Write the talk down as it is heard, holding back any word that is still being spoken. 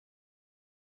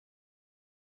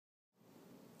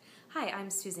Hi, I'm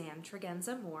Suzanne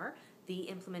Tregenza Moore, the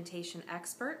implementation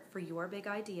expert for your big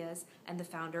ideas and the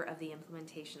founder of the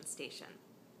Implementation Station.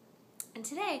 And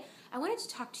today, I wanted to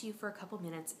talk to you for a couple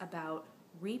minutes about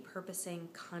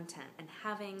repurposing content and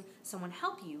having someone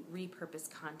help you repurpose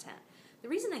content. The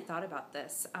reason I thought about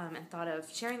this and thought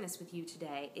of sharing this with you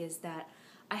today is that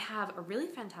I have a really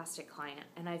fantastic client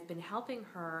and I've been helping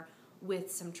her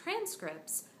with some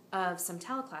transcripts of some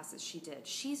teleclasses she did.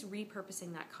 She's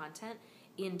repurposing that content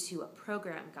into a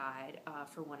program guide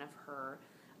for one of her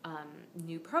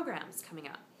new programs coming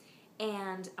up.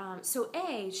 And so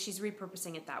she's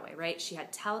repurposing it that way, right? She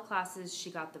had teleclasses,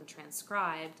 she got them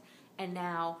transcribed, and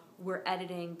now we're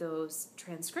editing those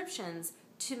transcriptions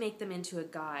to make them into a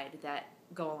guide that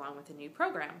go along with a new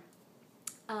program.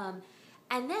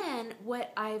 And then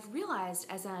what I've realized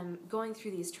as I'm going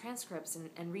through these transcripts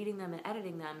and reading them and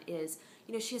editing them is,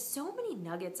 she has so many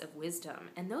nuggets of wisdom,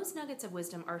 and those nuggets of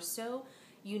wisdom are so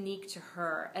unique to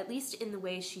her, at least in the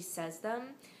way she says them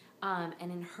and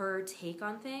in her take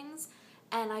on things.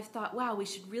 And I've thought, wow, we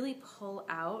should really pull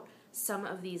out some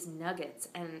of these nuggets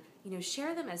and,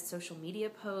 share them as social media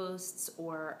posts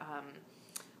or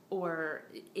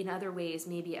in other ways,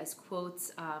 maybe as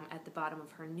quotes at the bottom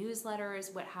of her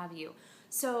newsletters, what have you.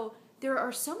 So there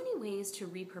are so many ways to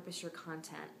repurpose your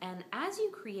content. And as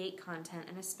you create content,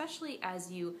 and especially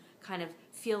as you kind of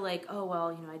feel like, oh,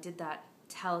 well, I did that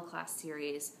teleclass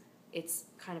series, it's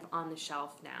kind of on the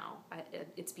shelf now,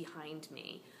 it's behind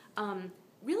me.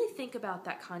 Really think about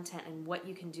that content and what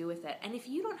you can do with it. And if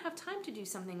you don't have time to do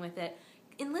something with it,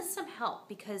 enlist some help,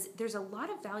 because there's a lot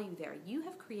of value there. You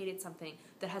have created something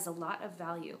that has a lot of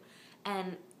value.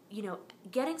 And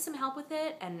getting some help with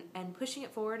it and pushing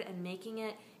it forward and making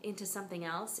it into something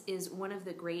else is one of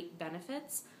the great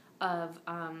benefits of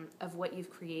what you've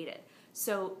created.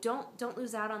 So don't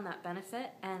lose out on that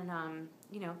benefit, and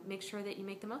make sure that you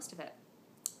make the most of it.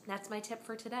 That's my tip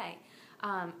for today.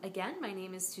 Again, my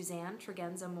name is Suzanne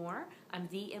Tregenza Moore. I'm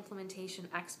the implementation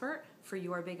expert for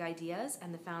your big ideas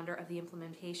and the founder of the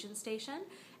Implementation Station.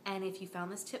 And if you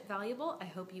found this tip valuable, I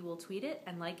hope you will tweet it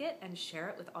and like it and share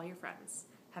it with all your friends.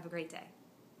 Have a great day.